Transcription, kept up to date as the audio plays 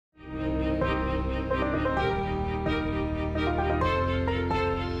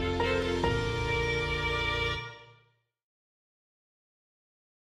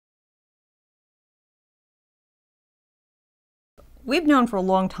We've known for a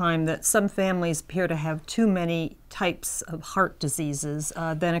long time that some families appear to have too many types of heart diseases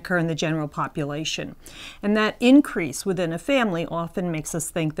than occur in the general population. And that increase within a family often makes us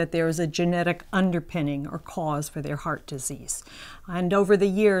think that there is a genetic underpinning or cause for their heart disease. And over the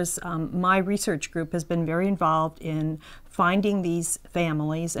years, my research group has been very involved in finding these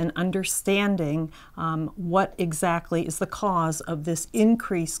families and understanding what exactly is the cause of this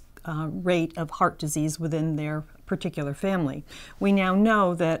increased rate of heart disease within their particular family. We now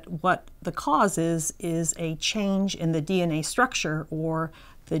know that what the cause is a change in the DNA structure or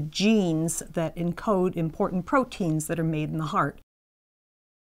the genes that encode important proteins that are made in the heart.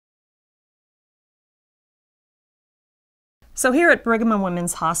 So here at Brigham and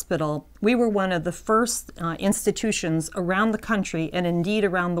Women's Hospital, we were one of the first institutions around the country and indeed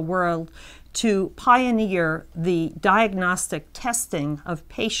around the world to pioneer the diagnostic testing of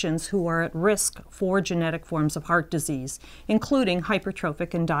patients who are at risk for genetic forms of heart disease, including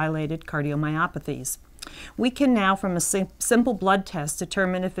hypertrophic and dilated cardiomyopathies. We can now, from a simple blood test,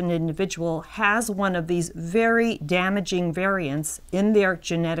 determine if an individual has one of these very damaging variants in their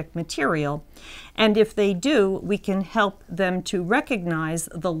genetic material. And if they do, we can help them to recognize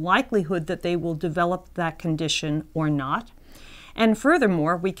the likelihood that they will develop that condition or not. And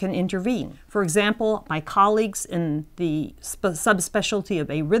furthermore, we can intervene. For example, my colleagues in the subspecialty of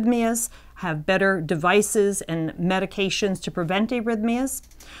arrhythmias have better devices and medications to prevent arrhythmias.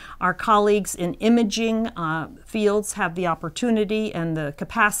 Our colleagues in imaging fields have the opportunity and the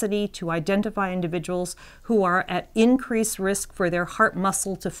capacity to identify individuals who are at increased risk for their heart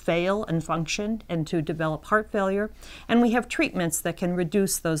muscle to fail and function and to develop heart failure. And we have treatments that can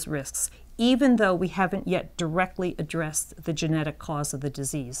reduce those risks, even though we haven't yet directly addressed the genetic cause of the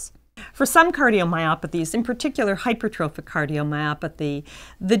disease. For some cardiomyopathies, in particular hypertrophic cardiomyopathy,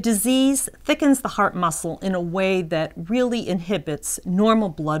 the disease thickens the heart muscle in a way that really inhibits normal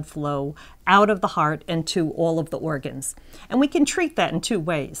blood flow out of the heart and to all of the organs. And we can treat that in two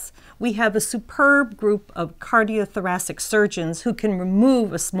ways. We have a superb group of cardiothoracic surgeons who can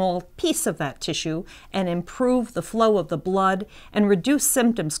remove a small piece of that tissue and improve the flow of the blood and reduce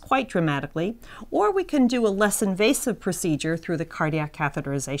symptoms quite dramatically, or we can do a less invasive procedure through the cardiac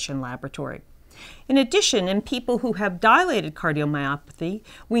catheterization laboratory. In addition, in people who have dilated cardiomyopathy,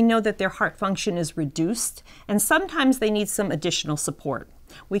 we know that their heart function is reduced and sometimes they need some additional support.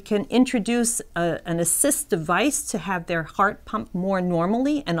 We can introduce an assist device to have their heart pump more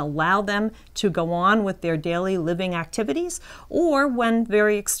normally and allow them to go on with their daily living activities, or when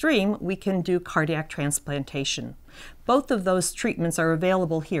very extreme, we can do cardiac transplantation. Both of those treatments are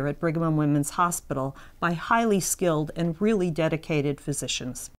available here at Brigham and Women's Hospital by highly skilled and really dedicated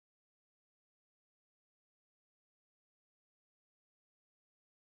physicians.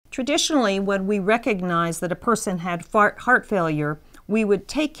 Traditionally, when we recognize that a person had heart failure, we would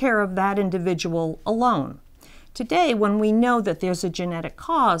take care of that individual alone. Today, when we know that there's a genetic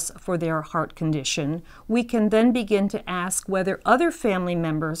cause for their heart condition, we can then begin to ask whether other family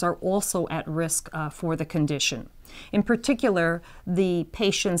members are also at risk for the condition. In particular, the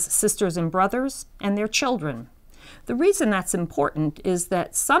patient's sisters and brothers and their children. The reason that's important is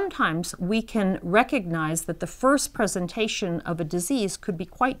that sometimes we can recognize that the first presentation of a disease could be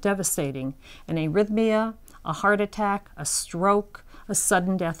quite devastating: an arrhythmia, a heart attack, a stroke, a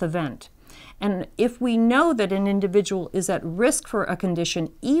sudden death event. And if we know that an individual is at risk for a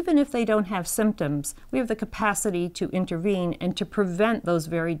condition, even if they don't have symptoms, we have the capacity to intervene and to prevent those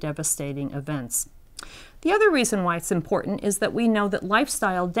very devastating events. The other reason why it's important is that we know that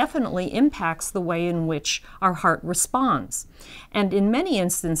lifestyle definitely impacts the way in which our heart responds. And in many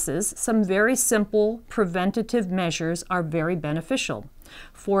instances, some very simple preventative measures are very beneficial.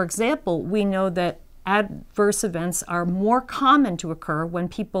 For example, we know that adverse events are more common to occur when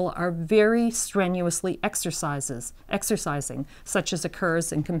people are very strenuously exercising, such as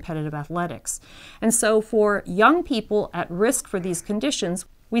occurs in competitive athletics. And so for young people at risk for these conditions,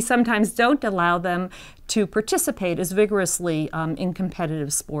 we sometimes don't allow them to participate as vigorously in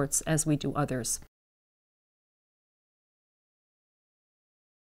competitive sports as we do others.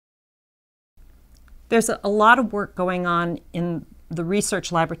 There's a lot of work going on in the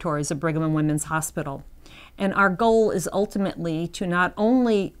research laboratories of Brigham and Women's Hospital, and our goal is ultimately to not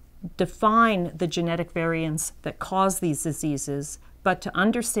only define the genetic variants that cause these diseases, but to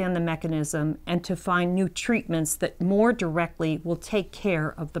understand the mechanism and to find new treatments that more directly will take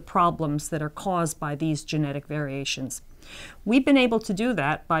care of the problems that are caused by these genetic variations. We've been able to do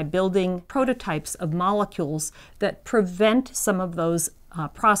that by building prototypes of molecules that prevent some of those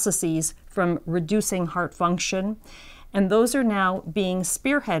processes from reducing heart function And those are now being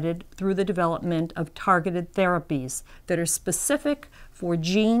spearheaded through the development of targeted therapies that are specific for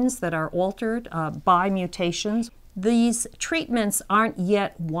genes that are altered by mutations. These treatments aren't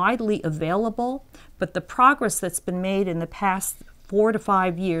yet widely available, but the progress that's been made in the past 4 to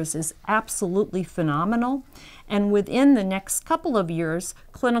 5 years is absolutely phenomenal. And within the next couple of years,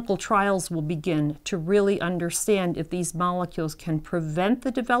 clinical trials will begin to really understand if these molecules can prevent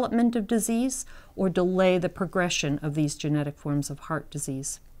the development of disease or delay the progression of these genetic forms of heart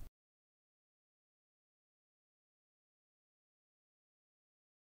disease.